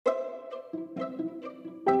You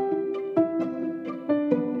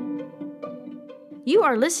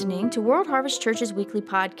are listening to World Harvest Church's weekly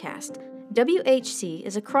podcast. WHC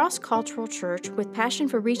is a cross-cultural church with passion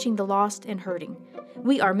for reaching the lost and hurting.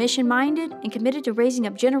 We are mission-minded and committed to raising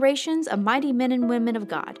up generations of mighty men and women of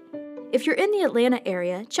God. If you're in the Atlanta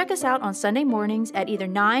area, check us out on Sunday mornings at either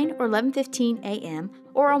 9 or 11:15 a.m.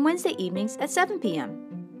 or on Wednesday evenings at 7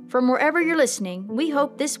 p.m. From wherever you're listening, we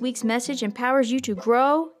hope this week's message empowers you to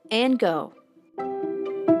grow and go.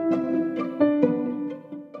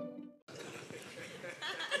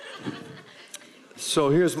 So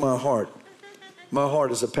here's my heart. My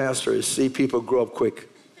heart as a pastor is see people grow up quick.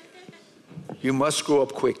 You must grow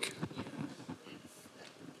up quick.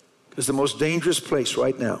 Because the most dangerous place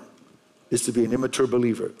right now is to be an immature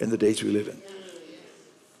believer in the days we live in.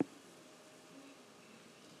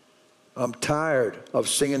 I'm tired of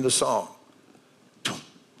singing the song. Tum,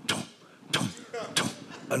 tum, tum, tum.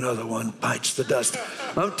 Another one bites the dust.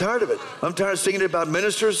 I'm tired of it. I'm tired of singing about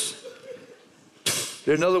ministers.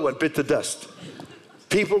 There's another one bit the dust.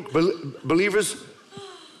 People, believers,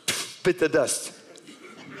 bit the dust.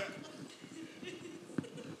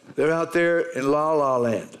 They're out there in la la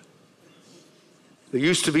land. They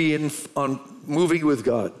used to be on moving with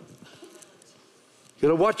God. You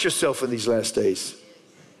gotta watch yourself in these last days.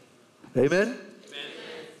 Amen? Amen?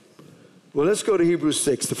 Well, let's go to Hebrews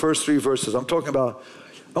 6, the first 3 verses. I'm talking about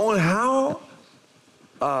how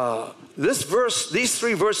these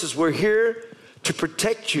 3 verses were here to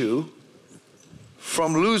protect you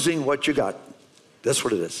from losing what you got. That's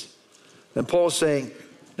what it is. And Paul's saying,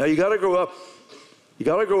 now you got to grow up. You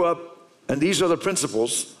got to grow up, and these are the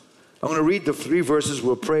principles. I'm going to read the 3 verses,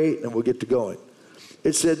 we'll pray, and we'll get to going.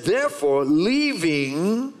 It said, therefore,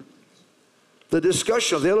 leaving the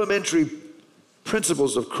discussion of the elementary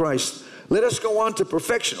principles of Christ, let us go on to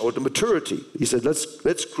perfection or to maturity. He said,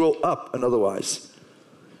 let's grow up, and otherwise.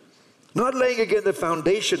 Not laying again the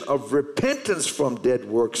foundation of repentance from dead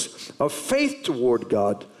works, of faith toward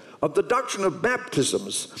God, of the doctrine of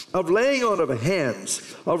baptisms, of laying on of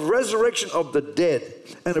hands, of resurrection of the dead,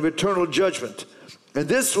 and of eternal judgment. And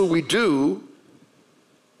this will we do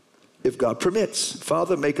if God permits.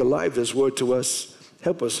 Father, make alive this word to us.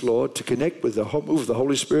 Help us, Lord, to connect with the move of the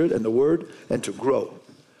Holy Spirit and the word, and to grow,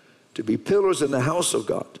 to be pillars in the house of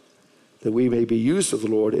God, that we may be used of the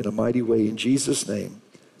Lord in a mighty way in Jesus' name.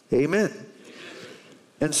 Amen.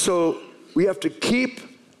 And so we have to keep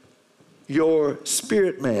your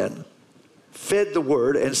spirit man fed the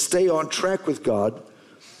word and stay on track with God.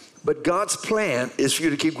 But God's plan is for you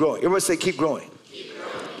to keep growing. Everybody say keep growing. Keep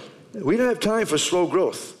growing. We don't have time for slow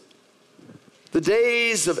growth. The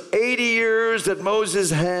days of 80 years that Moses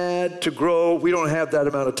had to grow, we don't have that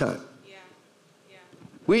amount of time. Yeah.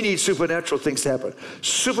 We need supernatural things to happen.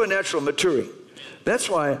 Supernatural maturing. That's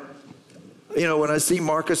why, you know, when I see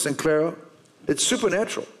Marcus and Clara, it's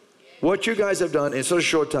supernatural. What you guys have done in such a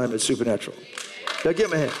short time, it's supernatural. Now give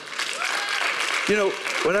him a hand. You know,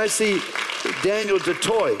 when I see Daniel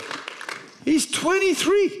DeToy, he's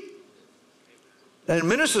 23. And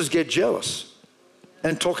ministers get jealous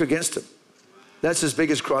and talk against him. That's his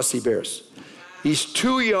biggest cross he bears. He's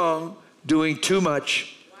too young, doing too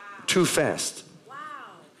much, too fast.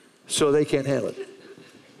 So they can't handle it.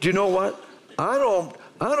 Do you know what? I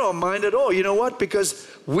don't mind at all. You know what? Because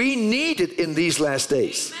we need it in these last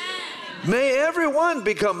days. May everyone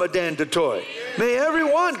become a Dan DeToy. May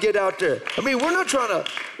everyone get out there. I mean, we're not trying to,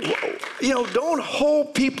 you know, don't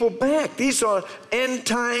hold people back. These are end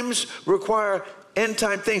times, require end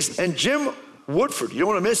time things. And Jim Woodford, you don't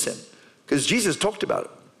want to miss him, because Jesus talked about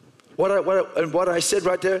it. What I said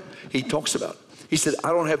right there, he talks about. He said, I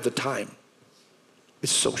don't have the time.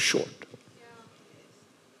 It's so short.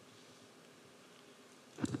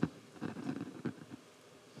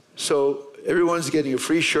 So everyone's getting a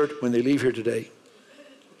free shirt when they leave here today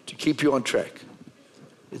to keep you on track.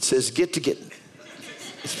 It says get to getting.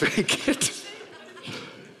 It's very good.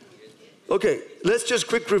 Okay, let's just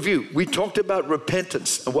quick review. We talked about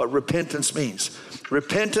repentance and what repentance means.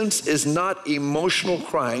 Repentance is not emotional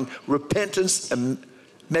crying. Repentance and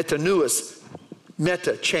metanoeus,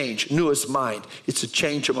 meta, change, nous, mind. It's a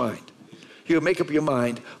change of mind. You make up your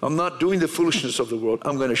mind, I'm not doing the foolishness of the world.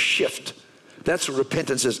 I'm going to shift. That's what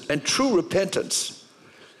repentance is. And true repentance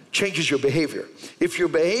changes your behavior. If your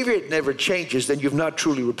behavior never changes, then you've not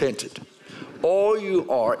truly repented. All you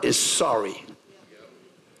are is sorry.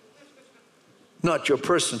 Not your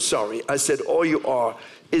person sorry. I said all you are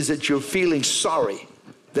is that you're feeling sorry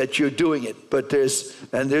that you're doing it. But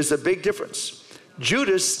there's a big difference.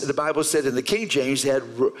 Judas, the Bible said in the King James,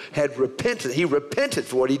 had repented. He repented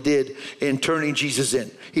for what he did in turning Jesus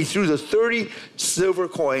in. He threw the 30 silver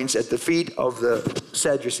coins at the feet of the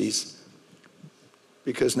Sadducees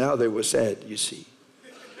because now they were sad, you see.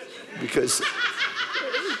 Because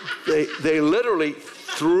they literally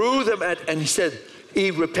threw them at, and he said,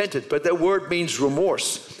 he repented, but that word means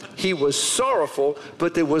remorse. He was sorrowful,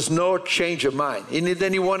 but there was no change of mind. And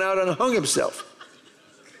then he went out and hung himself.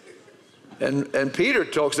 And Peter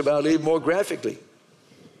talks about it even more graphically.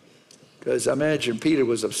 Because I imagine Peter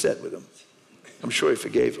was upset with him. I'm sure he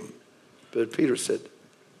forgave him. But Peter said,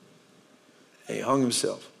 he hung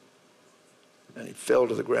himself. And he fell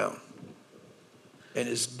to the ground. And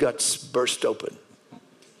his guts burst open.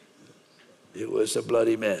 It was a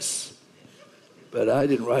bloody mess. But I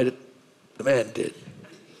didn't write it. The man did.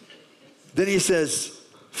 Then he says,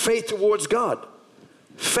 faith towards God.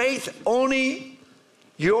 Faith only,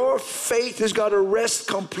 your faith has got to rest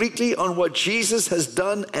completely on what Jesus has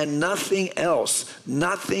done and nothing else.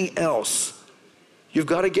 Nothing else. You've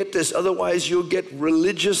got to get this, otherwise you'll get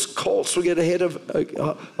religious cults will get ahead of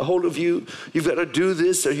a hold of you. You've got to do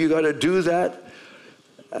this or you've got to do that.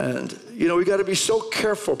 And, you know, we've got to be so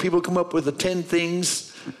careful. People come up with the 10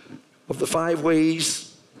 things of the 5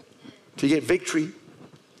 ways to get victory.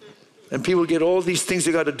 And people get all these things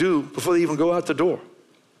they got to do before they even go out the door.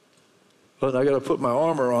 Well, I got to put my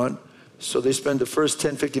armor on. So they spend the first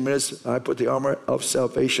 10, 15 minutes. I put the armor of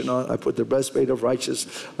salvation on. I put the breastplate of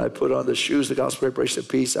righteousness. I put on the shoes, the gospel preparation of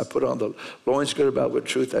peace. I put on the loins girded about with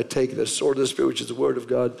truth. I take the sword of the Spirit, which is the word of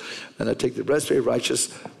God. And I take the breastplate of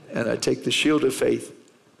righteousness. And I take the shield of faith.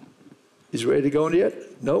 He's ready to go in yet?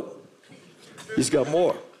 Nope. He's got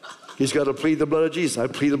more. He's got to plead the blood of Jesus. I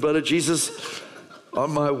plead the blood of Jesus on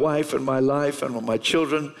my wife and my life and on my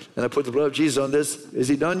children, and I put the blood of Jesus on this. Is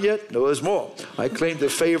he done yet? No, there's more. I claim the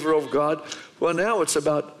favor of God. Well, now it's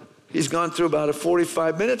about, he's gone through about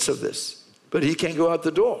 45 minutes of this, but he can't go out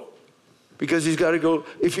the door because he's got to go.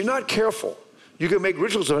 If you're not careful, you can make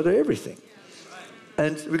rituals out of everything.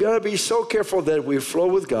 And we got to be so careful that we flow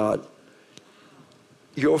with God.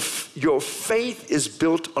 Your faith is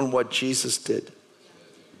built on what Jesus did,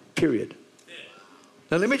 period.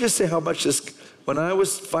 Now, let me just say how much this, when I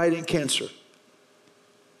was fighting cancer,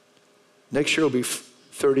 next year will be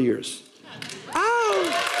 30 years.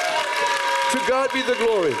 Oh! To God be the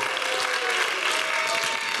glory.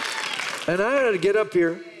 And I had to get up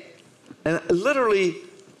here, and literally,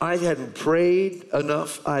 I hadn't prayed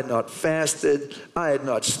enough. I had not fasted. I had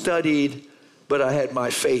not studied, but I had my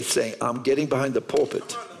faith saying, I'm getting behind the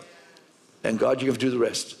pulpit, and God, you're going to do the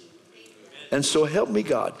rest. And so help me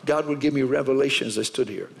God. God would give me revelation as I stood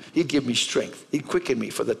here. He'd give me strength. He'd quicken me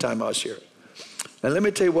for the time I was here. And let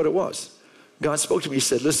me tell you what it was. God spoke to me. He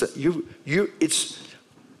said, listen,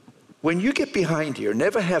 when you get behind here,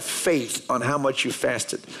 never have faith on how much you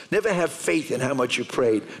fasted. Never have faith in how much you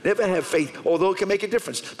prayed. Never have faith, although it can make a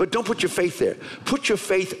difference. But don't put your faith there. Put your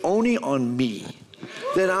faith only on me.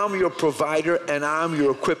 That I'm your provider and I'm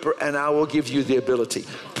your equipper and I will give you the ability.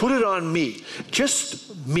 Put it on me.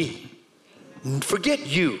 Just me. Forget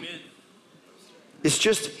you. It's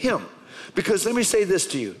just him. Because let me say this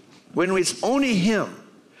to you. When it's only him,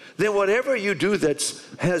 then whatever you do that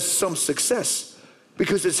has some success,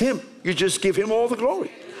 because it's him, you just give him all the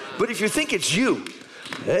glory. But if you think it's you,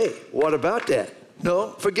 hey, what about that?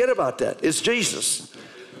 No, forget about that. It's Jesus.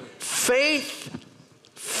 Faith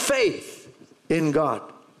in God.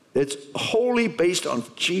 It's wholly based on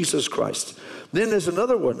Jesus Christ. Then there's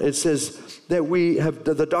another one. It says that we have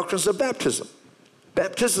the doctrines of baptism.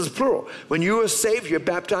 Baptism is plural. When you are saved, you're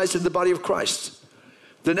baptized in the body of Christ.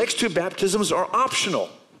 The next 2 baptisms are optional.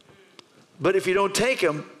 But if you don't take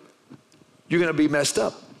them, you're going to be messed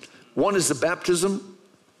up. One is the baptism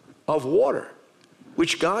of water,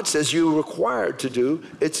 which God says you're required to do.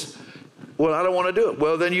 It's, well, I don't want to do it.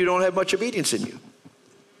 Well, then you don't have much obedience in you.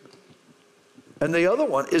 And the other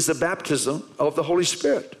one is the baptism of the Holy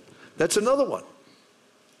Spirit. That's another one.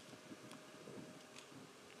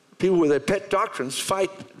 People with their pet doctrines fight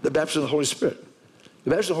the baptism of the Holy Spirit. The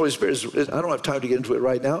baptism of the Holy Spirit is, I don't have time to get into it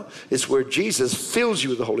right now. It's where Jesus fills you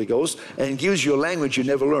with the Holy Ghost and gives you a language you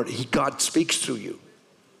never learned. God speaks through you.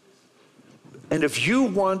 And if you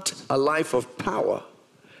want a life of power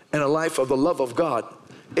and a life of the love of God,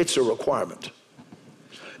 it's a requirement.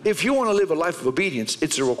 If you want to live a life of obedience,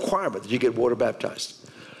 it's a requirement that you get water baptized.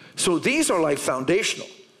 So these are like foundational.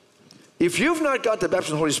 If you've not got the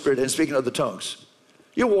baptism of the Holy Spirit and speaking other tongues,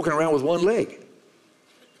 you're walking around with one leg.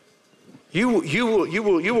 You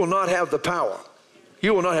will not have the power.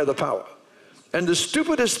 You will not have the power. And the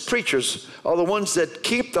stupidest preachers are the ones that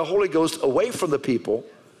keep the Holy Ghost away from the people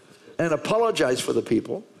and apologize for the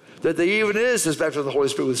people that there even is this baptism of the Holy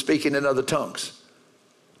Spirit with speaking in other tongues.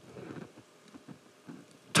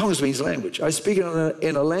 Tongues means language. I speak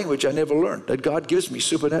in a language I never learned, that God gives me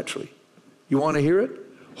supernaturally. You want to hear it?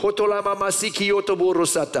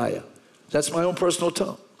 That's my own personal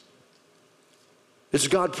tongue. It's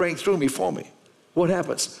God praying through me for me. What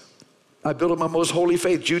happens? I build up my most holy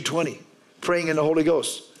faith, Jude 20, praying in the Holy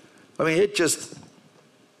Ghost. I mean, it just...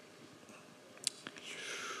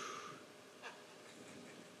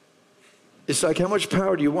 It's like, how much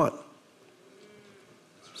power do you want?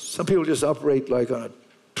 Some people just operate like on a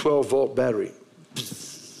 12-volt battery.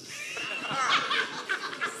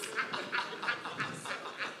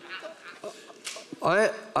 I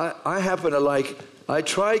happen to like, I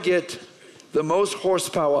try to get the most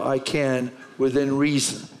horsepower I can within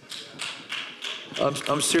reason.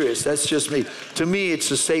 I'm serious, that's just me. To me,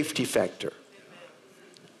 it's a safety factor.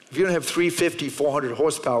 If you don't have 350, 400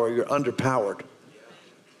 horsepower, you're underpowered.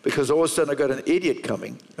 Because all of a sudden I got an idiot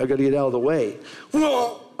coming. I got to get out of the way.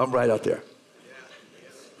 Whoa! I'm right out there.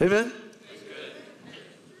 Amen?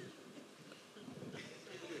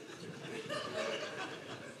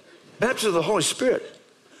 Baptism of the Holy Spirit.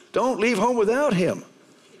 Don't leave home without him.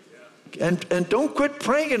 And don't quit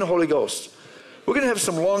praying in the Holy Ghost. We're going to have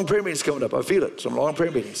some long prayer meetings coming up. I feel it. Some long prayer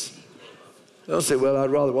meetings. Don't say, well, I'd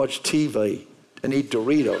rather watch TV and eat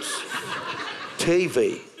Doritos.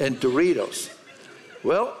 TV and Doritos.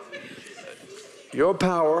 Well, your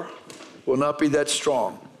power will not be that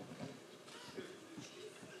strong.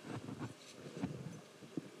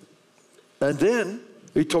 And then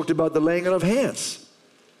we talked about the laying on of hands.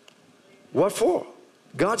 What for?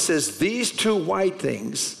 God says these two white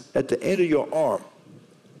things at the end of your arm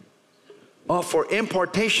are for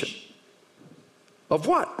impartation of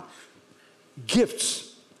what?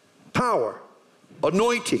 Gifts, power,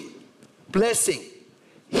 anointing, blessing,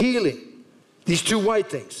 healing. These two white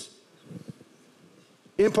things.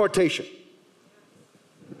 Impartation.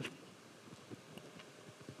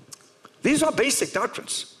 These are basic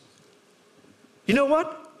doctrines. You know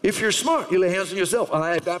what? If you're smart, you lay hands on yourself.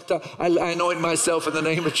 I anoint myself in the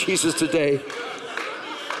name of Jesus today.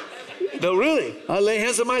 No, really. I lay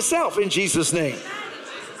hands on myself in Jesus' name.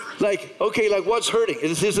 Like, okay, like what's hurting?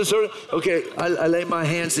 Is this hurting? Okay, I lay my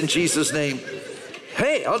hands in Jesus' name.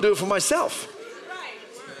 Hey, I'll do it for myself.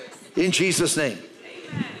 In Jesus' name.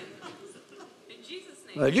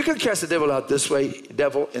 You can cast the devil out this way,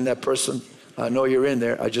 devil, in that person. I know you're in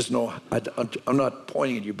there. I just know, I'm not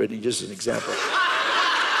pointing at you, Brittany, just an example.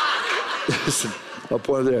 Listen, I'll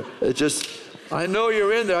point there. I know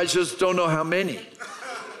you're in there, I just don't know how many.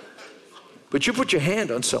 But you put your hand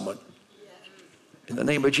on someone. In the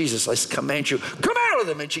name of Jesus, I command you, come out of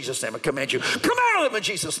them in Jesus' name. I command you, come out of them in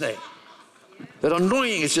Jesus' name. That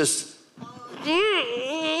anointing is just...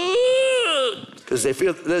 because they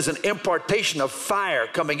feel there's an impartation of fire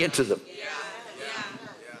coming into them.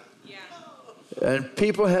 And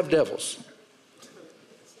people have devils.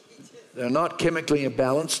 They're not chemically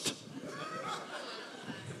imbalanced.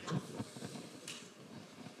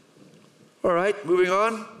 All right, moving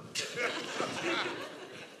on.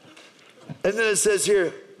 And then it says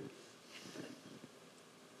here,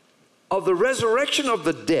 of the resurrection of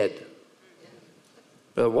the dead.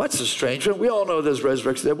 What's a strange one? We all know there's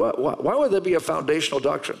resurrection. Why would there be a foundational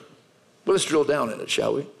doctrine? Well, let's drill down in it,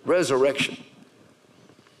 shall we? Resurrection.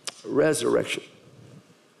 Resurrection.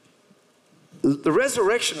 The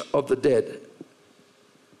resurrection of the dead,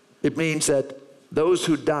 it means that those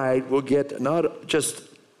who died will get not just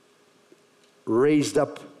raised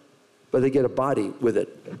up, but they get a body with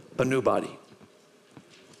it, a new body.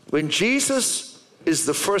 When Jesus is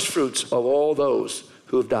the first fruits of all those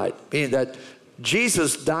who have died, meaning that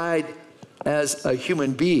Jesus died as a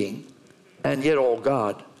human being and yet all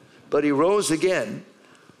God, but he rose again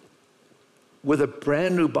with a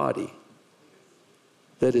brand new body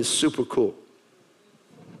that is super cool.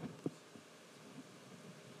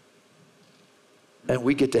 And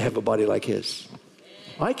we get to have a body like his.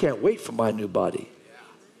 I can't wait for my new body.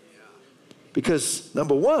 Because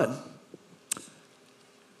number one,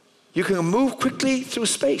 you can move quickly through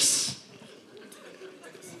space.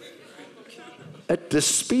 At the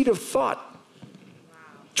speed of thought.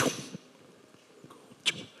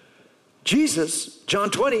 Jesus, John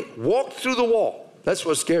 20, walked through the wall. That's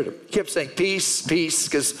what scared him. He kept saying, peace, peace,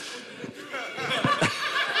 because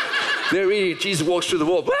they're eating. Jesus walks through the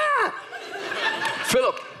wall. Ah!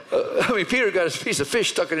 Peter got his piece of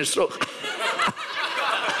fish stuck in his throat.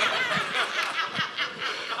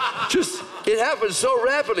 It happens so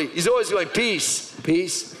rapidly. He's always going, peace,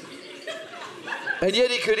 peace. And yet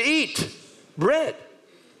he could eat bread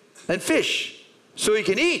and fish. So he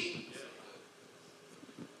can eat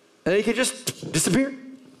And he can just disappear.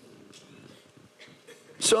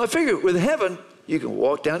 So I figure with heaven, you can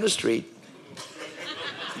walk down the street.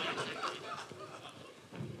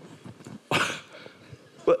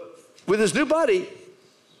 But with his new body,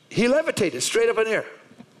 he levitated straight up in the air.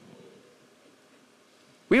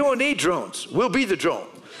 We won't need drones. We'll be the drone.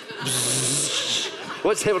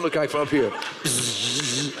 What's heaven look like from up here?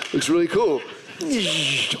 Looks really cool.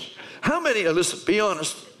 How many, listen, be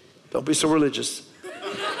honest, don't be so religious,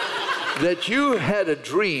 that you had a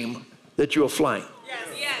dream that you were flying?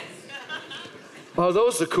 Yes. Are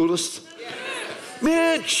those the coolest? Yes.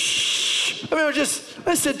 Man,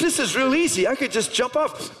 I said, this is real easy. I could just jump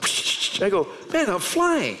off. I go, man, I'm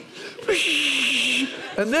flying.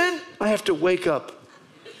 And then I have to wake up.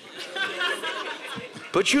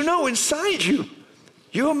 But you know, inside you,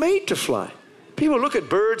 you're made to fly. People look at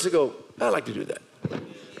birds and go, I'd like to do that.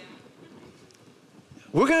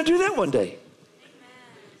 We're going to do that one day.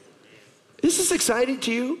 Is this exciting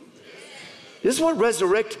to you? This is what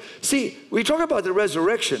resurrect. See, we talk about the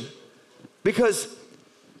resurrection because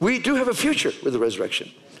we do have a future with the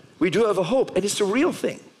resurrection. We do have a hope, and it's a real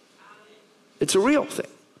thing. It's a real thing.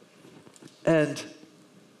 And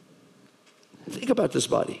think about this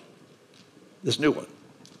body, this new one.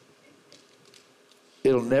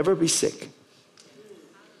 It'll never be sick.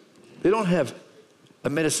 They don't have a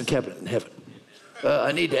medicine cabinet in heaven.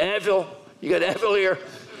 I need the Advil. You got Advil here?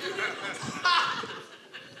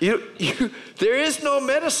 There is no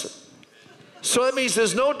medicine. So that means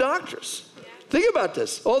there's no doctors. Think about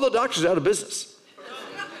this. All the doctors are out of business.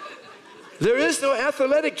 There is no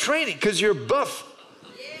athletic training because you're buff.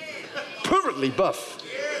 Permanently buff.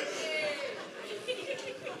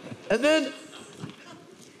 And then,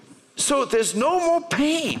 so there's no more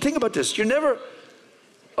pain. Think about this. You never,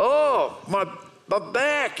 my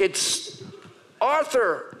back, it's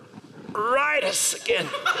arthritis again.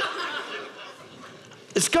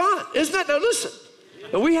 It's gone, isn't it? Now listen,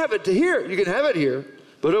 and we have it to here. You can have it here,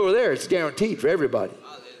 but over there, it's guaranteed for everybody.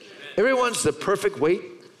 Everyone's the perfect weight.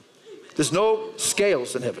 There's no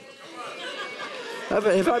scales in heaven. Have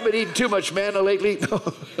I been eating too much manna lately? No.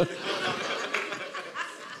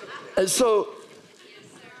 And so,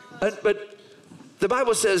 but the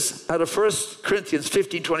Bible says out of 1 Corinthians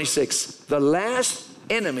 15:26, the last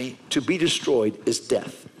enemy to be destroyed is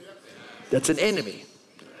death. That's an enemy.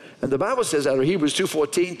 And the Bible says out of Hebrews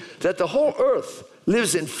 2:14 that the whole earth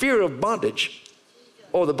lives in fear of bondage,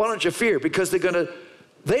 or the bondage of fear, because they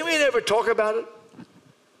may never talk about it,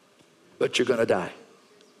 but you're going to die.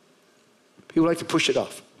 People like to push it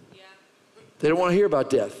off. They don't want to hear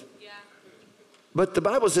about death. But the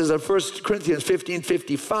Bible says in 1 Corinthians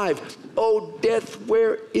 15:55, oh, death,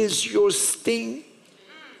 where is your sting?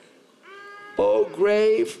 Oh,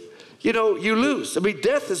 grave. You know, you lose. I mean,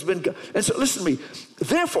 death has been, and so listen to me.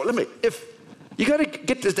 Therefore, if you got to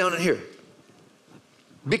get this down in here.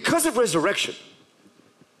 Because of resurrection,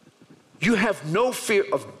 you have no fear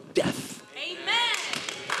of death.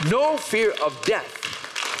 Amen. No fear of death.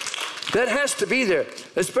 That has to be there,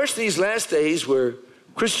 especially these last days where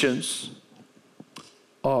Christians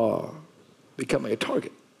are becoming a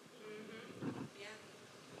target.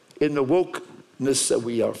 In the wokeness that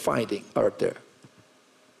we are finding out there.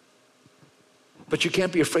 But you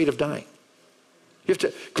can't be afraid of dying. You have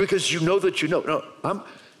to, because you know that you know. No,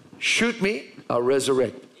 shoot me, I'll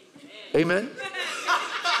resurrect. Amen?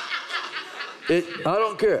 I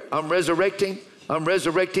don't care. I'm resurrecting.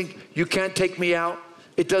 You can't take me out.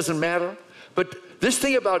 It doesn't matter. But this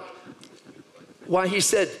thing about why he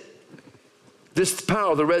said this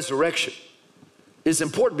power of the resurrection is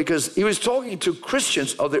important, because he was talking to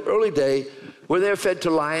Christians of the early day where they were fed to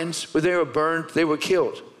lions, where they were burned, they were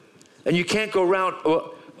killed. And you can't go around,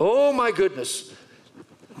 oh my goodness,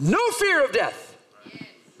 no fear of death. Yes.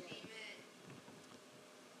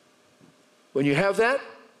 When you have that,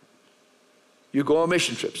 you go on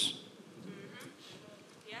mission trips.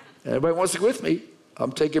 Yeah. Everybody wants to go with me.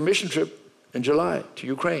 I'm taking a mission trip in July to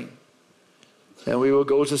Ukraine. And we will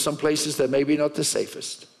go to some places that may be not the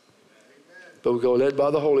safest. But we go led by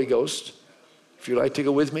the Holy Ghost. If you'd like to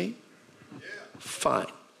go with me, fine.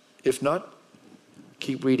 If not,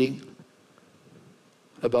 keep reading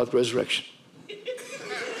about the resurrection.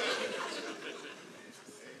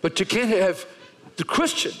 But you can't have the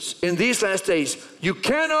Christians in these last days. You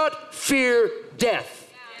cannot fear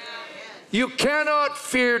death. You cannot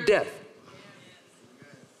fear death.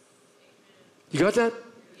 You got that?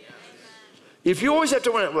 If you always have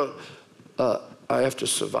to wonder, I have to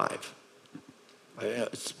survive.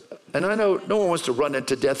 And I know no one wants to run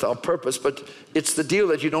into death on purpose, but it's the deal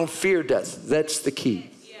that you don't fear death. That's the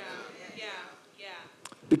key.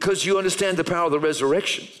 Because you understand the power of the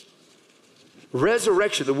resurrection.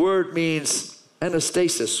 Resurrection, the word means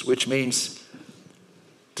anastasis, which means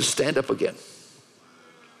to stand up again,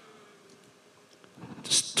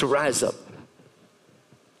 to rise up,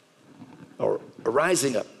 or a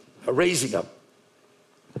rising up, a raising up,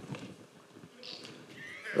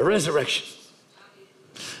 a resurrection.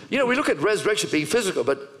 You know, we look at resurrection being physical,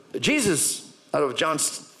 but Jesus, out of John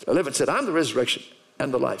 11, said, I'm the resurrection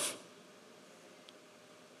and the life.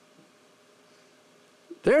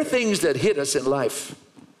 There are things that hit us in life.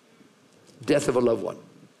 Death of a loved one,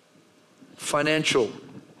 financial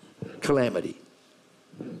calamity,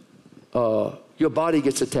 your body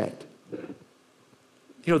gets attacked.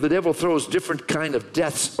 You know, the devil throws different kind of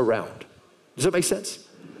deaths around. Does that make sense?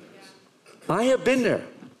 I have been there.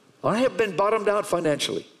 I have been bottomed out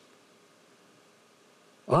financially.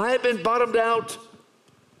 I have been bottomed out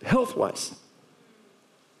health-wise.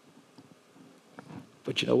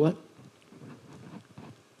 But you know what?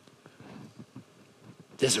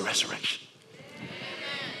 There's a resurrection.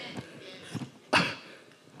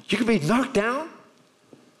 You can be knocked down,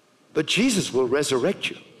 but Jesus will resurrect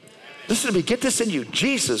you. Listen to me, get this in you.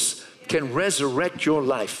 Jesus can resurrect your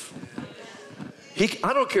life.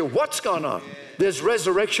 I don't care what's gone on. There's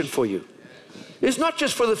resurrection for you. It's not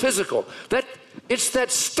just for the physical. It's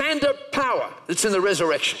that stand-up power that's in the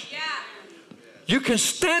resurrection. You can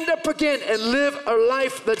stand up again and live a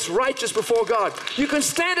life that's righteous before God. You can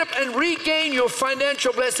stand up and regain your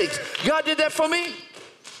financial blessings. God did that for me.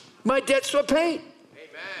 My debts were paid.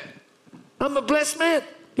 Amen. I'm a blessed man.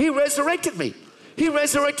 He resurrected me. He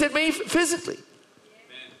resurrected me physically.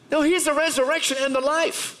 Amen. No, he's the resurrection and the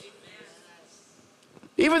life.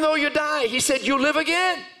 Even though you die, he said, you live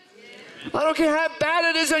again. Amen. I don't care how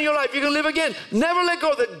bad it is in your life, you can live again. Never let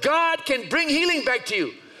go that God can bring healing back to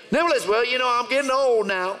you. Nevertheless, well, you know, I'm getting old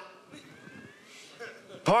now.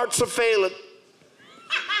 Parts are failing.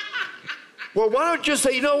 Well, why don't you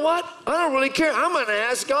say, you know what? I don't really care. I'm going to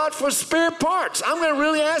ask God for spare parts. I'm going to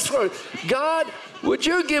really ask for it. God, would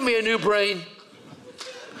you give me a new brain?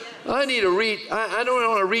 I need I don't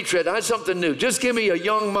want a retread. I need something new. Just give me a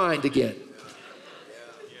young mind again.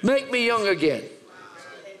 Make me young again.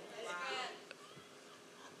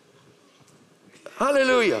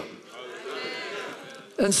 Hallelujah.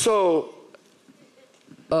 And so,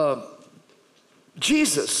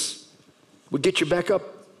 Jesus would get you back up.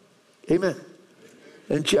 Amen.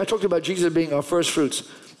 And I talked about Jesus being our first fruits.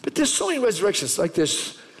 But there's so many resurrections. Like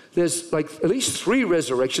there's like at least 3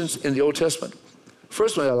 resurrections in the Old Testament.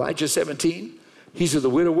 First one, Elijah 17. He's of the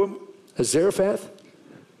widow woman, a Zarephath.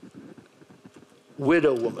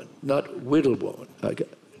 Widow woman, not widow woman.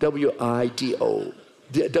 W-I-D-O.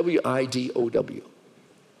 W-I-D-O-W.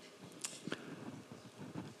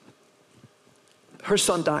 Her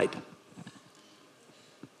son died.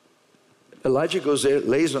 Elijah goes there,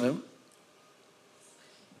 lays on him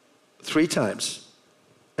 3 times,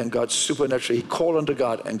 and God supernaturally, he called unto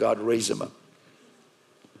God, and God raised him up.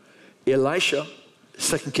 Elisha,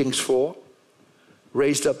 2 Kings 4,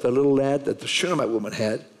 raised up the little lad that the Shunammite woman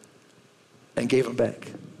had and gave him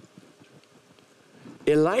back.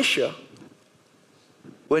 Elisha,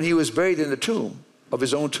 when he was buried in the tomb, of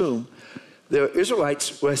his own tomb, the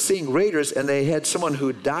Israelites were seeing raiders, and they had someone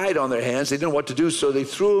who died on their hands. They didn't know what to do, so they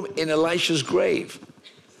threw him in Elisha's grave.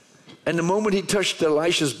 And the moment he touched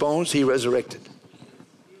Elisha's bones, he resurrected.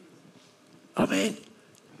 I mean,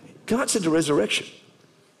 God's into resurrection.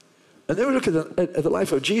 And then we look at the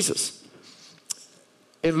life of Jesus.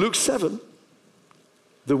 In Luke 7,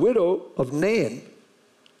 the widow of Nain,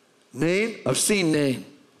 I've seen Nain,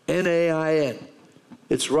 N-A-I-N.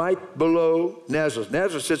 It's right below Nazareth.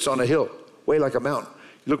 Nazareth sits on a hill, way like a mountain.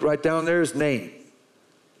 You look right down there is Nain.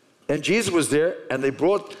 And Jesus was there, and they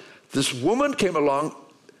brought, this woman came along,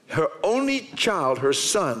 her only child, her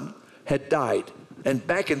son, had died. And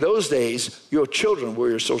back in those days, your children were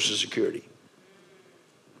your Social Security.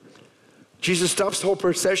 Jesus stops the whole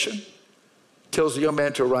procession, tells the young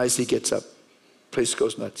man to arise, he gets up. Place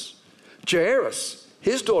goes nuts. Jairus,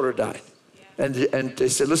 his daughter died. And they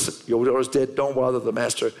said, listen, your daughter's dead, don't bother the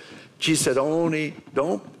master. Jesus said,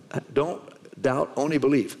 don't doubt, only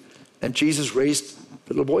believe. And Jesus raised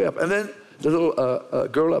the little boy up, and then the little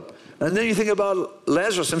girl up. And then you think about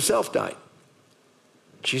Lazarus himself died.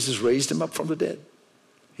 Jesus raised him up from the dead.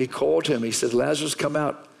 He called him, he said, Lazarus, come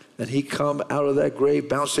out. And he come out of that grave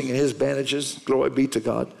bouncing in his bandages. Glory be to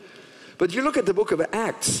God. But you look at the book of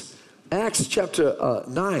Acts, Acts chapter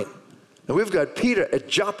 9. And we've got Peter at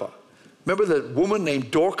Joppa. Remember the woman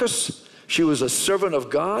named Dorcas? She was a servant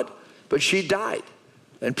of God, but she died.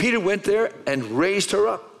 And Peter went there and raised her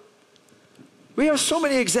up. We have so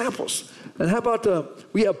many examples. And how about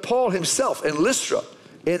we have Paul himself in Lystra.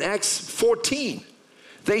 in Acts 14.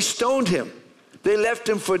 They stoned him. They left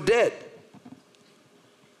him for dead.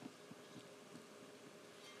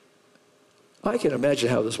 I can imagine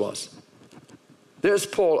how this was. There's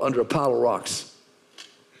Paul under a pile of rocks.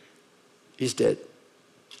 He's dead.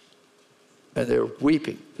 And they're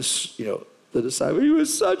weeping. The disciple, he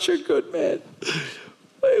was such a good man.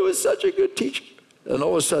 He was such a good teacher. And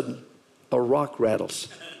all of a sudden, a rock rattles.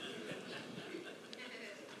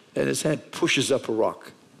 And his hand pushes up a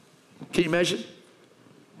rock. Can you imagine?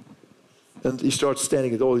 And he starts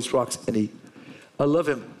standing with all these rocks. And I love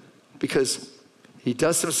him because he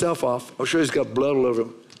dusts himself off. I'm sure he's got blood all over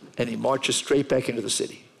him. And he marches straight back into the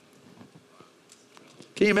city.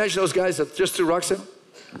 Can you imagine those guys that just threw rocks at him?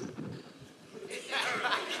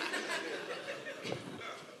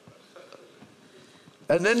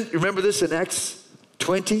 And then, remember this in Acts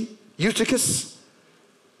 20? Eutychus,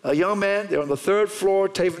 a young man, they're on the third floor,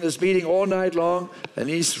 taking this meeting all night long, and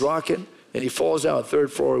he's rocking, and he falls out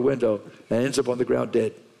third floor window and ends up on the ground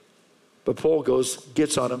dead. But Paul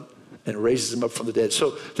gets on him, and raises him up from the dead.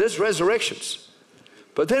 So there's resurrections.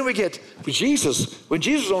 But then we get Jesus. When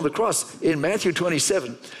Jesus was on the cross in Matthew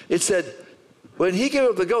 27, it said, when he gave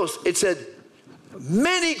up the ghost, it said,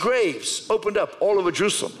 many graves opened up all over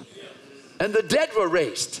Jerusalem. And the dead were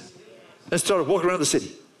raised and started walking around the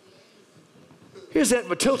city. Here's Aunt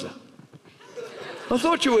Matilda. I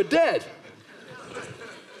thought you were dead.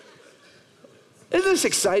 Isn't this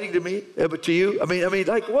exciting to me? But to you? I mean,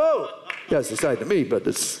 like, whoa. Yeah, it's exciting to me, but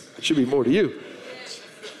it should be more to you.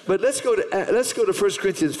 But let's go to 1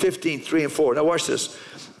 Corinthians 15, 3 and 4. Now watch this.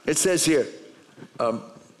 It says here,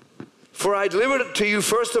 for I delivered to you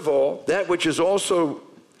first of all that which I also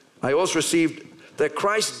received, that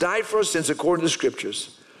Christ died for our sins according to the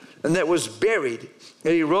Scriptures, and that was buried,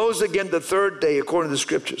 and he rose again the third day according to the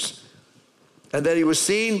Scriptures, and that he was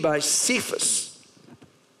seen by Cephas,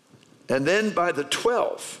 and then by the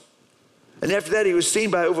 12. And after that he was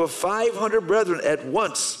seen by over 500 brethren at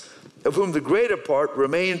once, of whom the greater part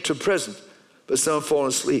remain to present, but some have fallen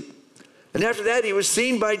asleep. And after that he was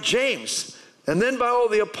seen by James, and then by all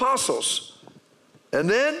the apostles. And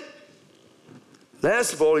then,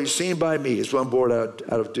 last of all, he's seen by me, as one born out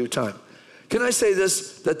of due time. Can I say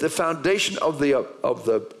this, that the foundation of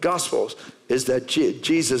the Gospels is that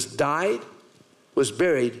Jesus died, was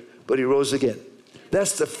buried, but he rose again.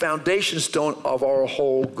 That's the foundation stone of our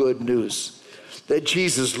whole good news, that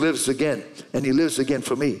Jesus lives again, and he lives again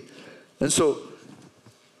for me. And so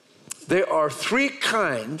there are 3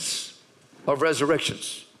 kinds of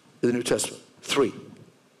resurrections in the New Testament. 3.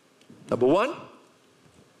 Number 1,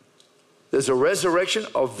 there's a resurrection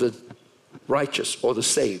of the righteous or the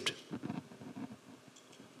saved.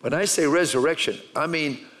 When I say resurrection, I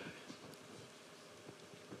mean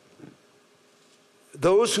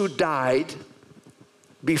those who died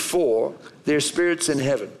before, their spirits in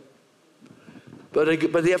heaven. But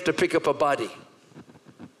they have to pick up a body.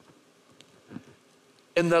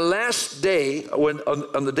 In the last day,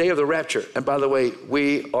 on the day of the rapture, and by the way,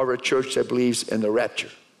 we are a church that believes in the rapture.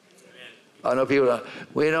 I know people,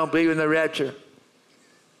 we don't believe in the rapture.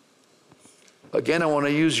 Again, I want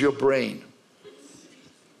to use your brain.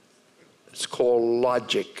 It's called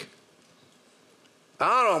logic.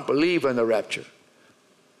 I don't believe in the rapture.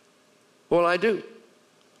 Well, I do.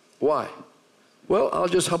 Why? Well, I'll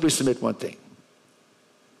just humbly submit one thing.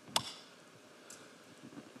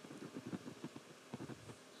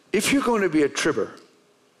 If you're going to be a tribber,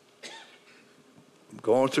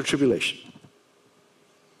 going through tribulation.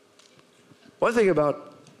 One thing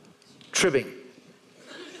about tribbing,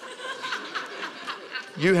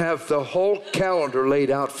 you have the whole calendar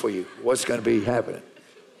laid out for you, what's going to be happening.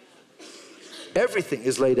 Everything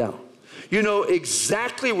is laid out. You know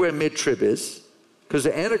exactly where mid-trib is, because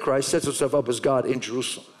the Antichrist sets himself up as God in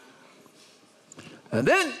Jerusalem. And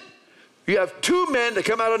then you have 2 men that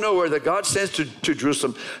come out of nowhere that God sends to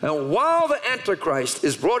Jerusalem. And while the Antichrist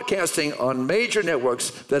is broadcasting on major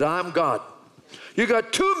networks that I'm God, you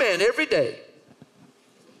got 2 men every day.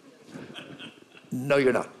 No,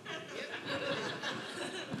 you're not.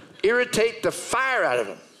 Irritate the fire out of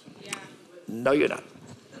them. No, you're not.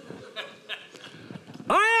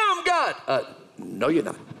 I am God. No, you're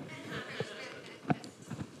not.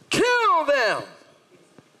 Kill them.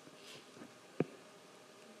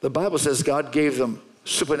 The Bible says God gave them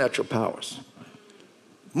supernatural powers.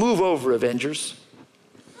 Move over, avengers.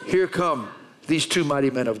 Here come these 2 mighty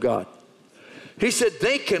men of God. He said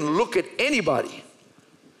they can look at anybody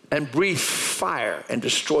and breathe fire and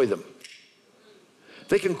destroy them.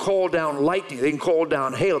 They can call down lightning. They can call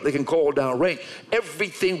down hail. They can call down rain.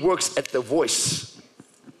 Everything works at the voice.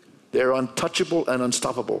 They're untouchable and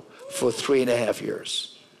unstoppable for 3.5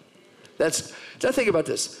 years. Now think about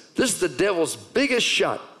this. This is the devil's biggest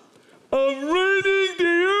shot. I'm reigning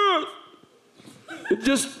the earth.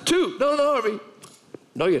 Just two. No, army.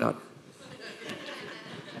 No, you're not.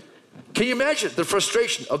 Can you imagine the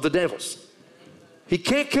frustration of the devils? He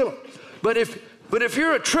can't kill him. But if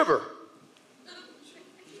you're a tribber,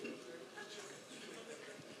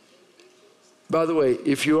 by the way,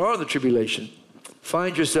 if you are in the tribulation,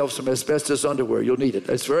 find yourself some asbestos underwear. You'll need it.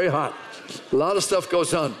 It's very hot. A lot of stuff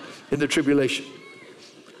goes on in the tribulation.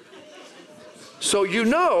 So you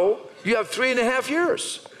know you have 3.5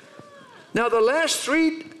 years. Now the last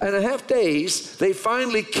 3.5 days, they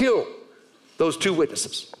finally kill those 2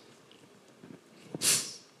 witnesses.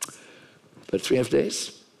 But 3.5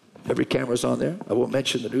 days, every camera's on there. I won't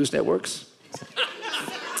mention the news networks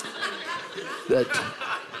that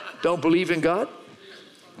don't believe in God.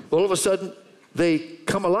 All of a sudden, they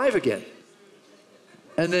come alive again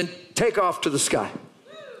and then take off to the sky.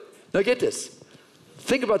 Now get this.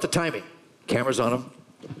 Think about the timing. Cameras on them.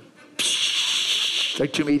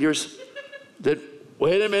 Like 2 meteors. Then,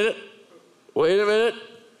 wait a minute.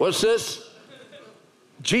 What's this?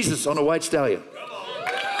 Jesus on a white stallion.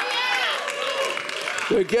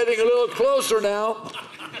 They're getting a little closer now.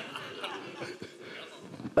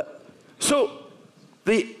 So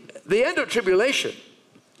the end of tribulation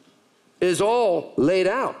is all laid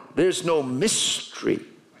out. There's no mystery.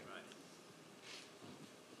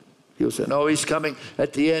 People say, no, he's coming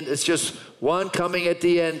at the end. It's just one coming at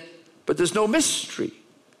the end. But there's no mystery.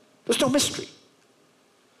 There's no mystery.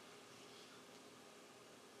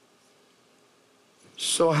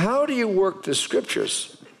 So how do you work the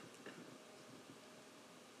scriptures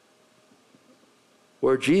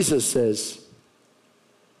where Jesus says,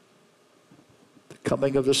 the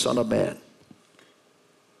coming of the Son of Man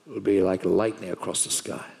will be like lightning across the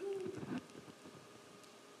sky?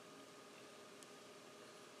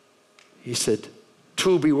 He said, 2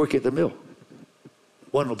 will be working at the mill.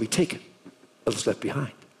 1 will be taken, others left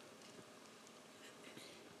behind.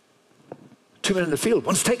 2 men in the field,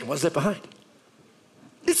 1's taken, 1's left behind.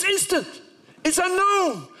 It's instant. It's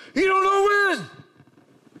unknown. You don't know when.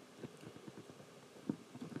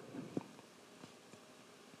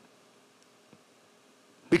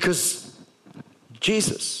 Because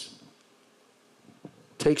Jesus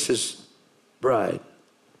takes his bride,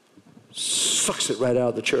 sucks it right out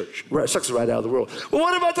of the church, sucks it right out of the world. Well,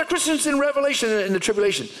 what about the Christians in Revelation and in the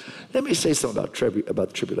tribulation? Let me say something about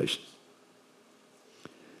the tribulation.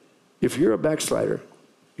 If you're a backslider,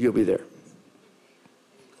 you'll be there.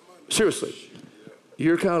 Seriously.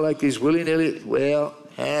 You're kind of like these willy-nilly, well,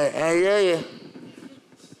 yeah.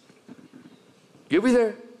 You'll be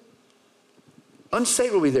there.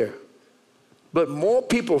 Unsaved will be there. But more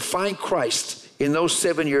people find Christ in those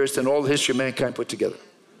 7 years than all the history of mankind put together.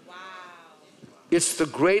 Wow. It's the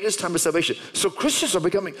greatest time of salvation. So Christians people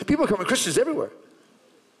are becoming Christians everywhere.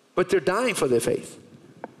 But they're dying for their faith.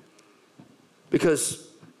 Because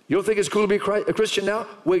you don't think it's cool to be a Christian now?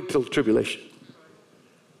 Wait till tribulation.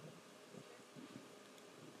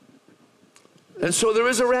 And so there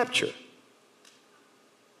is a rapture.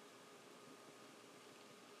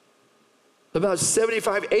 About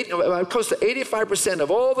close to 85%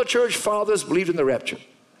 of all the church fathers believed in the rapture.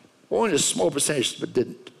 Only a small percentage but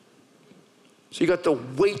didn't. So you got the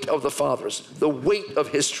weight of the fathers, the weight of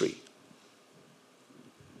history.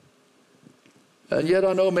 And yet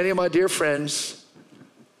I know many of my dear friends,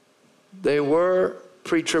 they were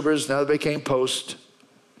pre-tribbers, now they became post.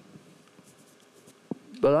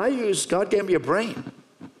 But God gave me a brain.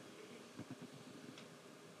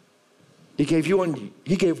 He gave you one,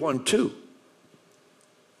 he gave one too.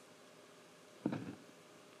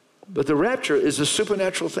 But the rapture is a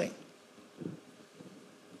supernatural thing.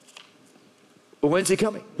 But when's he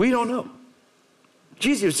coming? We don't know.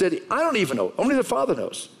 Jesus said, I don't even know. Only the Father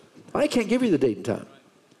knows. I can't give you the date and time.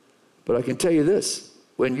 But I can tell you this.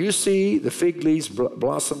 When you see the fig leaves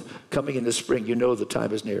blossom coming in the spring, you know the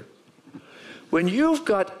time is near. When you've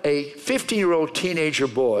got a 15-year-old teenager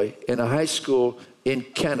boy in a high school in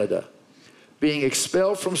Canada being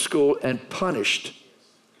expelled from school and punished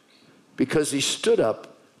because he stood up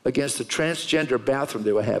against the transgender bathroom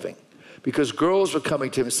they were having, because girls were coming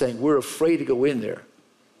to him and saying, we're afraid to go in there.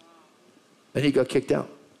 And he got kicked out.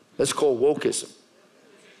 That's called wokeism.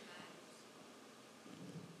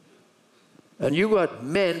 And you got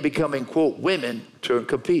men becoming, quote, women to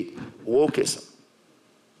compete. Wokeism.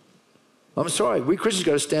 I'm sorry, we Christians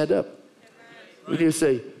got to stand up. We need to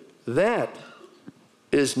say, that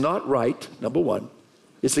is not right, number 1.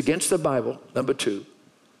 It's against the Bible, number 2.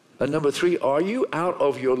 And number 3, are you out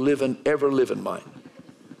of your ever living mind?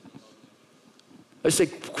 I say,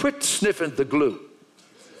 quit sniffing the glue.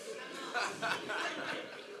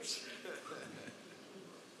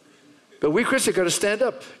 But we Christians got to stand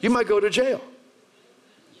up. You might go to jail.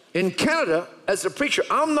 In Canada, as a preacher,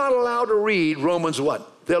 I'm not allowed to read Romans 1.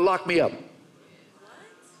 They'll lock me up.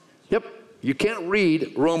 Yep, you can't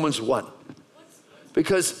read Romans 1.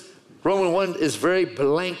 Because Romans 1 is very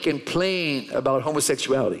blank and plain about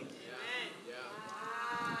homosexuality.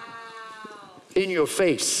 In your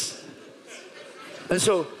face. And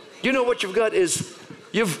so, you know what you've got is,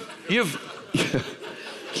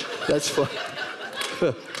 that's fun.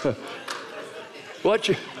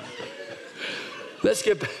 Let's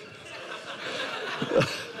get back.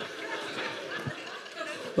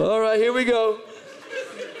 All right, here we go.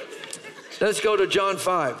 Let's go to John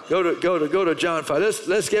 5. Go to John 5.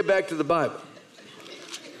 Let's get back to the Bible.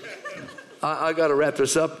 I got to wrap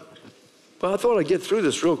this up. But I thought I'd get through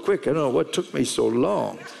this real quick. I don't know what took me so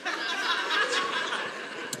long.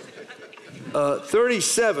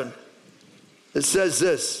 37, it says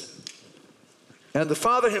this, and the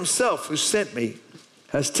Father himself who sent me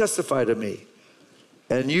has testified of me,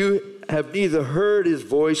 and you have neither heard his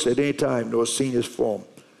voice at any time nor seen his form.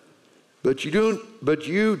 But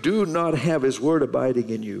you do not have his word abiding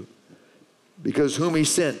in you, because whom he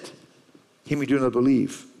sent, him you do not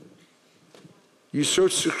believe. You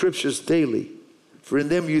search the scriptures daily, for in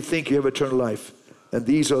them you think you have eternal life, and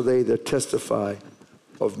these are they that testify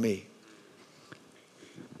of me.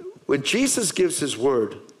 When Jesus gives his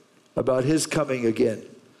word about his coming again,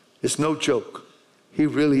 it's no joke. He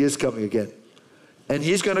really is coming again. And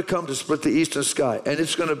he's going to come to split the eastern sky, and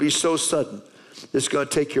it's going to be so sudden, it's going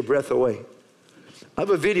to take your breath away. I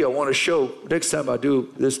have a video I want to show next time I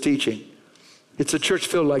do this teaching. It's a church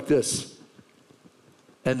filled like this,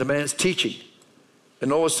 and the man's teaching.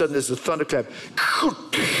 And all of a sudden there's a thunderclap.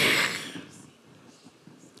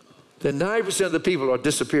 Then 90% of the people are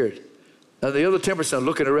disappeared. And the other 10% are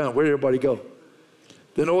looking around. Where did everybody go?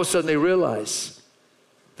 Then all of a sudden they realize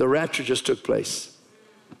the rapture just took place.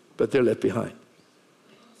 But they're left behind.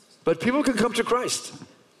 But people can come to Christ.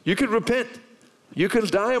 You can repent. You can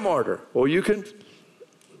die a martyr. Or you can,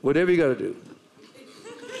 whatever you got to do.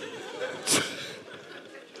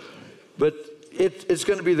 But it's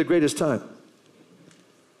going to be the greatest time.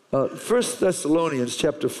 1 Thessalonians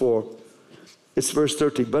chapter 4, it's verse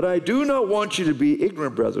 13. But I do not want you to be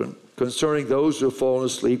ignorant, brethren, concerning those who have fallen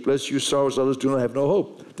asleep, lest you sorrows others do not have no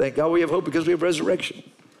hope. Thank God we have hope because we have resurrection.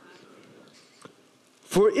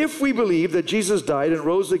 For if we believe that Jesus died and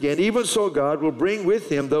rose again, even so God will bring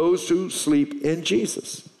with him those who sleep in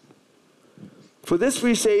Jesus. For this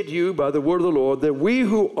we say to you by the word of the Lord, that we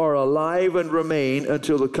who are alive and remain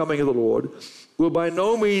until the coming of the Lord will by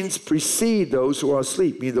no means precede those who are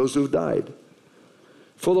asleep, meaning those who have died.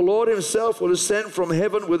 For the Lord himself will descend from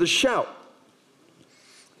heaven with a shout,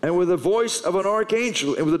 and with the voice of an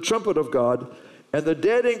archangel, and with the trumpet of God, and the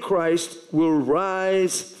dead in Christ will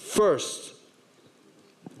rise first.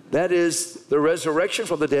 That is the resurrection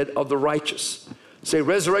from the dead of the righteous. Say,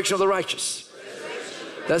 resurrection of the righteous.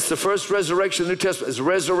 That's the first resurrection in the New Testament. It's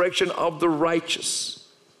resurrection of the righteous.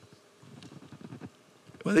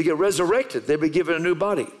 When they get resurrected, they be given a new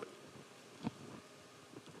body.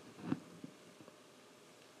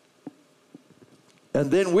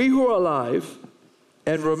 And then we who are alive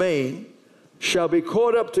and remain shall be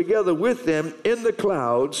caught up together with them in the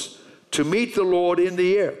clouds to meet the Lord in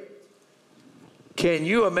the air. Can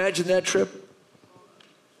you imagine that trip?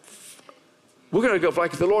 We're going to go,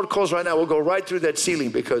 like if the Lord calls right now, we'll go right through that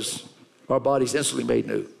ceiling because our body's instantly made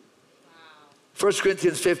new. 1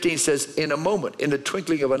 Corinthians 15 says, in a moment, in the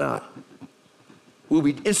twinkling of an eye, we'll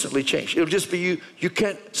be instantly changed. It'll just be you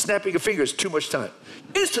can't, snapping your fingers, too much time.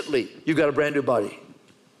 Instantly, you've got a brand new body.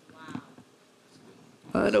 Wow.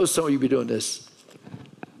 I know some of you be doing this.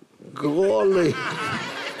 Golly.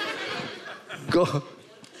 Go.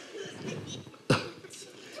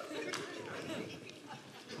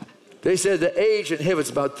 They said the age in heaven is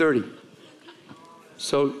about 30.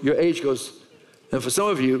 So your age goes, and for some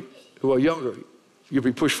of you who are younger, you'll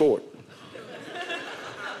be pushed forward.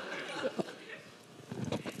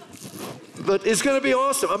 But it's going to be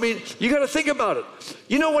awesome. I mean, you got to think about it.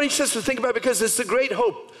 You know what he says to think about? Because it's the great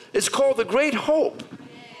hope. It's called the great hope.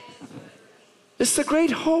 It's the great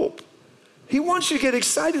hope. He wants you to get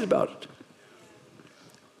excited about it.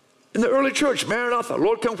 In the early church, Maranatha,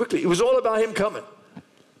 Lord come quickly. It was all about him coming.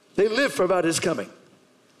 They lived for about his coming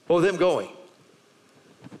or them going.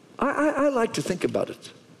 I like to think about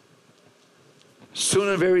it. Soon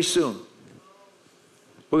and very soon,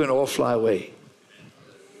 we're going to all fly away.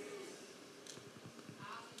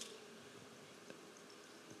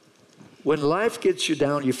 When life gets you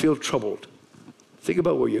down, you feel troubled. Think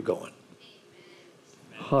about where you're going.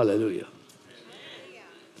 Hallelujah.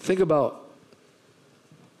 Think about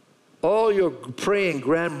All your praying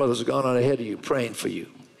grandmothers have gone on ahead of you, praying for you.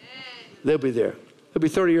 They'll be there. They'll be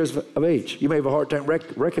 30 years of age. You may have a hard time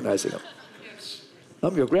recognizing them.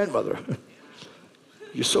 I'm your grandmother.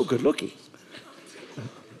 You're so good looking.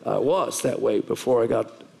 I was that way before I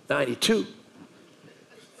got 92.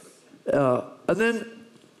 And then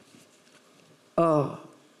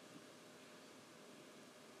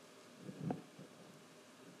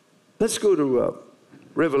let's go to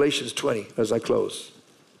Revelations 20 as I close.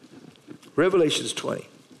 Revelations 20.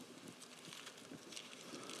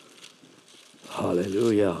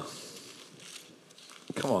 Hallelujah.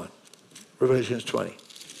 Come on. Revelations 20. I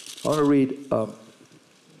want to read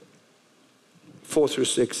 4 through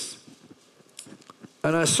 6.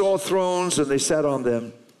 And I saw thrones, and they sat on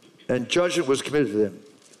them, and judgment was committed to them.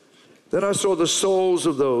 Then I saw the souls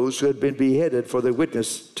of those who had been beheaded for their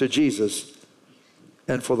witness to Jesus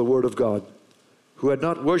and for the word of God, who had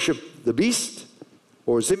not worshipped the beast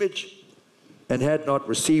or his image, and had not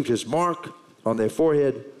received his mark on their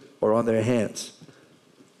forehead or on their hands.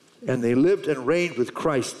 And they lived and reigned with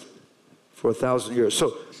Christ for 1,000 years.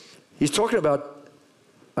 So he's talking about,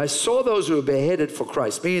 I saw those who were beheaded for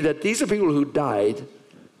Christ, meaning that these are people who died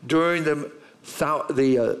during the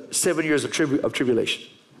 7 years of tribulation.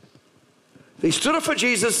 They stood up for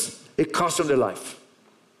Jesus, it cost them their life.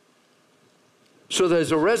 So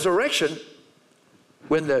there's a resurrection.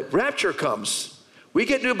 When the rapture comes, we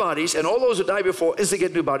get new bodies, and all those who died before instantly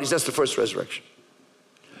get new bodies. That's the first resurrection.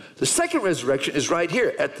 The second resurrection is right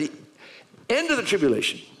here at the end of the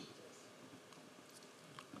tribulation.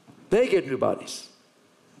 They get new bodies.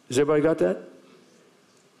 Has everybody got that?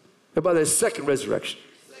 About the second resurrection.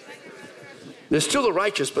 They're still the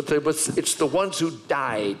righteous, but it's the ones who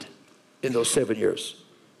died in those 7 years.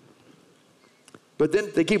 But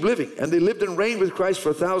then they keep living, and they lived and reigned with Christ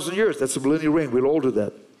for 1,000 years. That's the millennial reign. We'll all do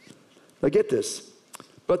that. Now get this.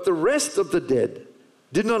 But the rest of the dead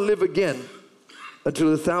did not live again until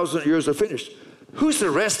the 1,000 years are finished. Who's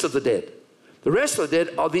the rest of the dead? The rest of the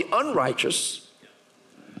dead are the unrighteous.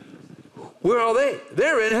 Where are they?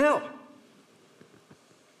 They're in hell.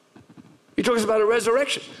 He talks about a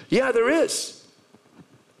resurrection. Yeah, there is.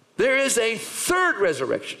 There is a third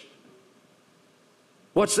resurrection.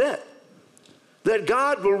 What's that? That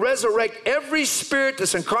God will resurrect every spirit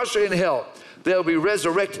that's incarcerated in hell. They'll be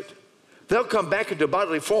resurrected. They'll come back into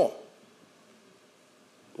bodily form.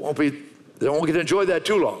 They won't get to enjoy that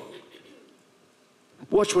too long.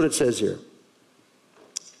 Watch what it says here.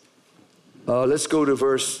 Let's go to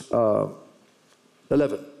verse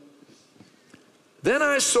 11. Then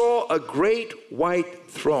I saw a great white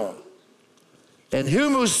throne, and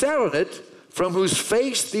him who sat on it, from whose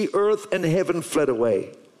face the earth and heaven fled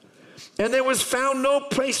away. And there was found no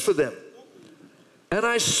place for them. And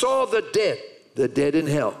I saw the dead in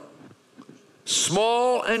hell,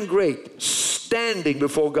 small and great, standing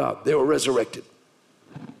before God. They were resurrected.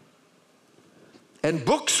 And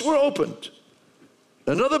books were opened.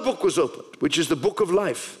 Another book was opened, which is the book of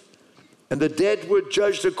life. And the dead were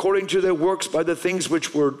judged according to their works by the things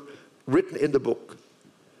which were written in the book.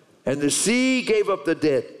 And the sea gave up the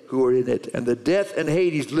dead who were in it, and the death and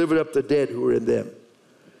Hades delivered up the dead who were in them.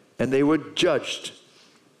 And they were judged,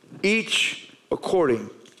 each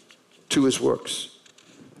according to his works.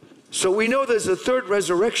 So we know there's a third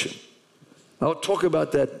resurrection. I'll talk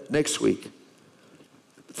about that next week.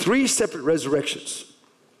 3 separate resurrections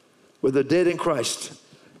with the dead in Christ.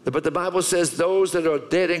 But the Bible says those that are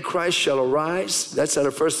dead in Christ shall arise. That's out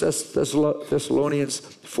of 1 Thessalonians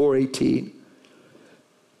 4:18.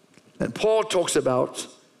 And Paul talks about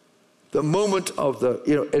the moment of the,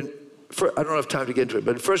 I don't have time to get into it,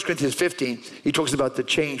 but in 1 Corinthians 15, he talks about the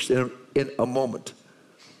change in a moment.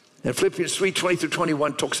 And Philippians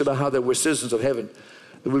 3:20-21 talks about how that we're citizens of heaven,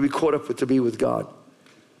 that we'll be caught up to be with God.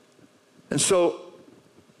 And so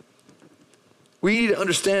we need to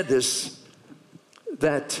understand this,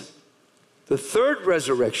 that the third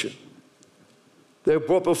resurrection, they're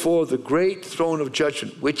brought before the great throne of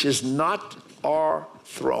judgment, which is not our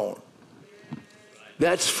throne.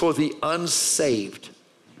 That's for the unsaved.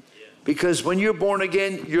 Because when you're born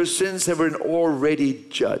again, your sins have been already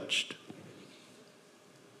judged.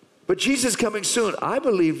 But Jesus is coming soon. I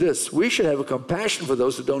believe this. We should have a compassion for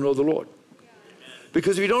those that don't know the Lord.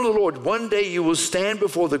 Because if you don't know the Lord, one day you will stand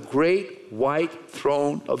before the great white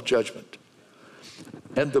throne of judgment.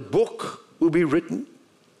 And the book will be written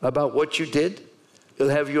about what you did. It'll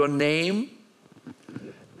have your name.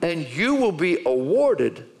 And you will be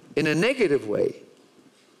awarded in a negative way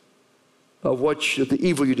of the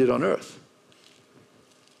evil you did on earth.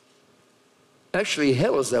 Actually,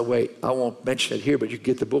 hell is that way. I won't mention it here, but you can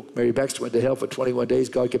get the book. Mary Baxter went to hell for 21 days.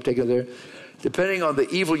 God kept taking her there. Depending on the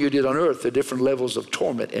evil you did on earth, there are different levels of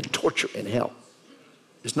torment and torture in hell.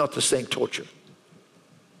 It's not the same torture.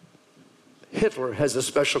 Hitler has a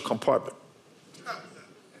special compartment.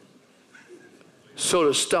 So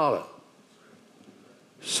does Stalin.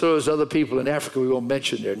 So does other people in Africa. We won't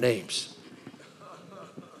mention their names.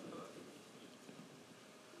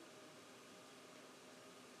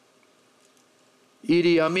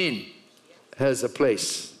 Idi Amin has a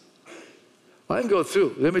place. I can go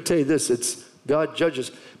through. Let me tell you this. It's God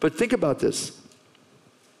judges. But think about this.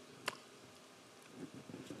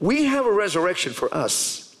 We have a resurrection for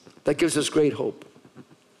us that gives us great hope.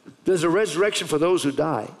 There's a resurrection for those who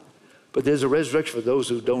die, but there's a resurrection for those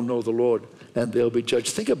who don't know the Lord, and they'll be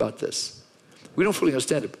judged. Think about this. We don't fully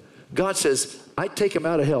understand it. God says, I take him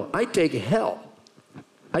out of hell. I take hell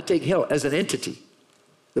as an entity.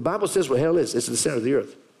 The Bible says where hell is. It's in the center of the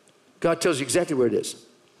earth. God tells you exactly where it is.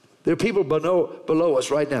 There are people below us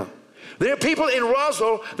right now. There are people in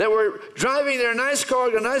Roswell that were driving their nice car,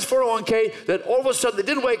 their nice 401k, that all of a sudden they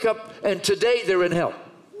didn't wake up, and today they're in hell.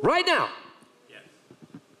 Right now. Yeah.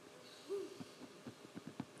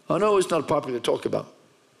 I know it's not popular to talk about.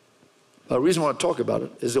 The reason I want to talk about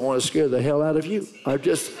it is I want to scare the hell out of you.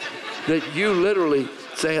 That you literally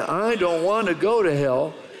say, I don't want to go to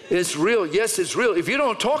hell. It's real. Yes, it's real. If you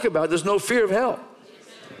don't talk about it, there's no fear of hell.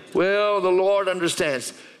 Well, the Lord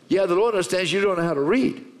understands. Yeah, the Lord understands you don't know how to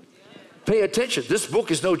read. Pay attention. This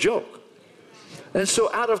book is no joke. And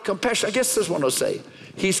so out of compassion, I guess this is what I'll say.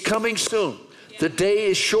 He's coming soon. The day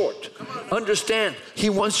is short. Understand, he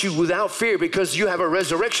wants you without fear because you have a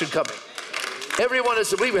resurrection coming. Everyone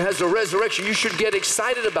as a believer has a resurrection. You should get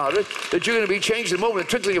excited about it, that you're going to be changed in a moment, a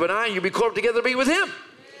twinkling of an eye, and you'll be caught up together to be with him.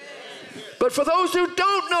 But for those who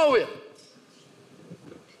don't know him,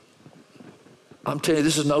 I'm telling you,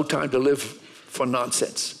 this is no time to live for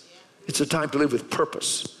nonsense. It's a time to live with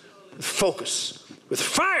purpose, with focus, with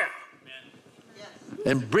fire,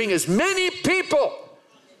 and bring as many people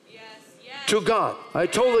to God. I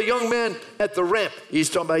told a young man at the ramp, he's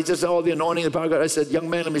talking about, he says, all the anointing, the power of God. I said, young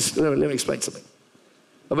man, let me explain something.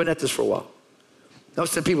 I've been at this for a while. I've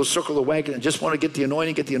seen people circle the wagon and just want to get the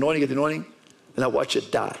anointing, and I watch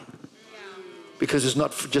it die. Because it's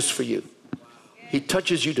not just for you. He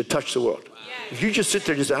touches you to touch the world. If you just sit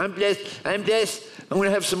there and just say, I'm blessed, I'm going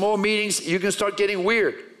to have some more meetings, you're going to start getting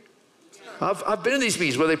weird. I've been in these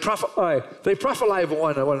meetings where they prophesy of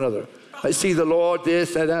one another. I see the Lord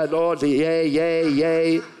this and that, Lord, the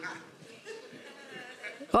yay.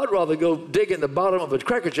 I'd rather go dig in the bottom of a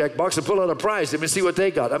Cracker Jack box and pull out a prize and see what they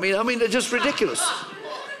got. I mean, they're just ridiculous.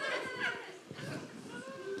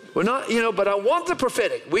 We're not, but I want the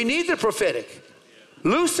prophetic. We need the prophetic.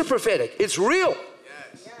 Loose the prophetic. It's real.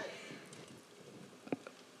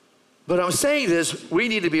 But I'm saying this, we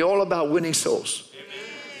need to be all about winning souls.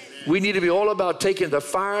 We need to be all about taking the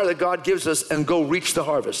fire that God gives us and go reach the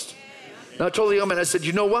harvest. And I told the young man, I said,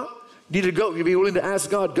 you know what? You need to go. You be willing to ask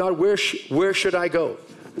God, where should I go?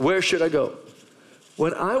 Where should I go?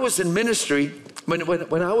 When I was in ministry,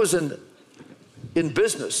 when I was in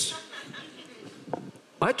business,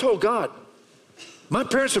 I told God, my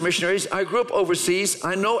parents are missionaries. I grew up overseas.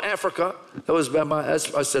 I know Africa. I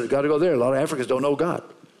said, I got to go there. A lot of Africans don't know God.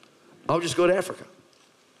 I'll just go to Africa.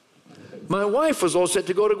 My wife was all set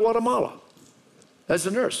to go to Guatemala as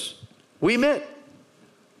a nurse. We met.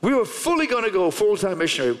 We were fully going to go full-time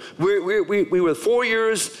missionary. We were 4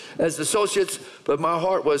 years as associates, but my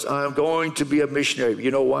heart was, I'm going to be a missionary.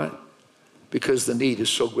 You know why? Because the need is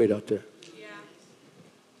so great out there. Yeah.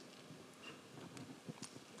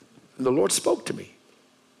 And the Lord spoke to me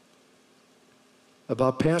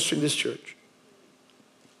about pastoring this church.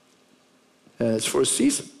 And it's for a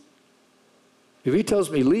season. If he tells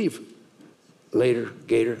me leave, later,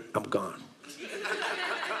 Gator, I'm gone.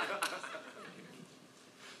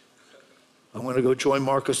 I'm going to go join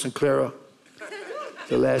Marcus and Clara.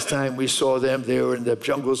 The last time we saw them, they were in the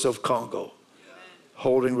jungles of Congo,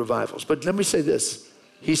 holding revivals. But let me say this.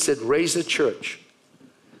 He said, raise a church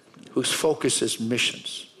whose focus is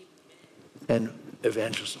missions and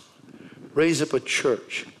evangelism. Raise up a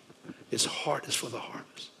church. Its heart is for the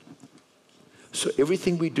harvest. So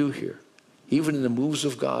everything we do here, even in the moves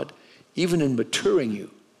of God, even in maturing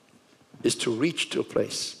you, is to reach to a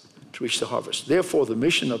place, to reach the harvest. Therefore, the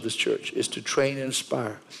mission of this church is to train and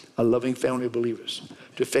inspire a loving family of believers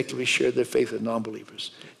to effectively share their faith with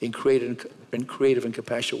non-believers in creative and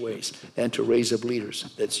compassionate ways, and to raise up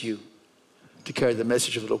leaders, that's you, to carry the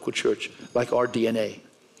message of the local church like our DNA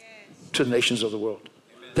to the nations of the world.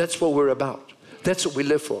 That's what we're about. That's what we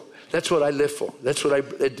live for. That's what I live for. That's what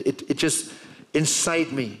it just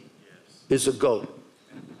inside me is a go.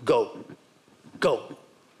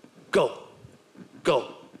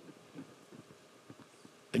 Go.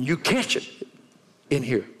 And you catch it in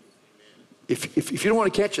here. If you don't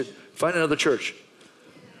want to catch it, find another church.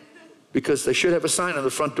 Because they should have a sign on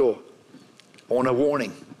the front door. I want a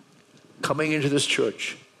warning. Coming into this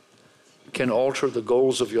church can alter the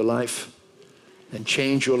goals of your life and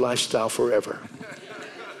change your lifestyle forever.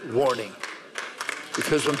 Warning.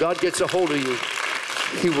 Because when God gets a hold of you,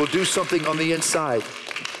 He will do something on the inside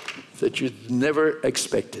that you never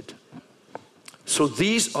expected. So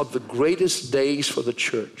these are the greatest days for the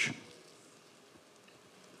church.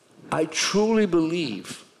 I truly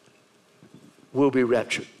believe we'll be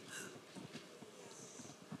raptured.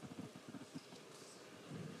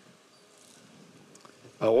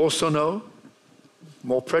 I also know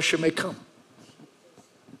more pressure may come.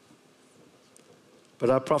 But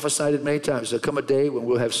I prophesied it many times. There'll come a day when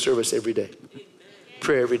we'll have service every day.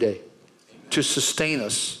 Prayer every day. To sustain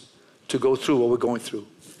us to go through what we're going through.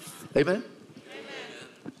 Amen?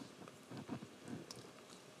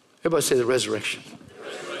 Everybody say the resurrection.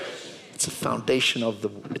 It's a foundation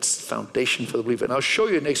it's the foundation for the believer. And I'll show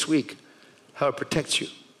you next week how it protects you.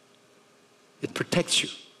 It protects you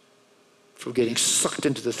from getting sucked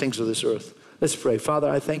into the things of this earth. Let's pray. Father,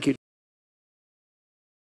 I thank you.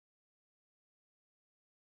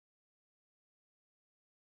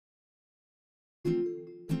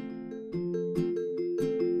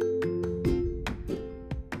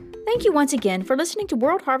 Thank you once again for listening to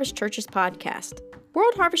World Harvest Church's podcast.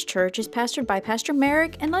 World Harvest Church is pastored by Pastor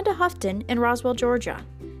Mirek and Linda Hufton in Roswell, Georgia.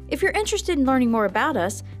 If you're interested in learning more about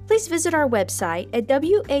us, please visit our website at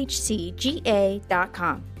whcga.com.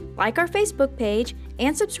 Like our Facebook page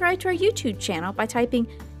and subscribe to our YouTube channel by typing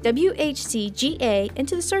WHCGA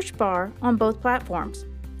into the search bar on both platforms.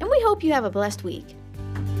 And we hope you have a blessed week.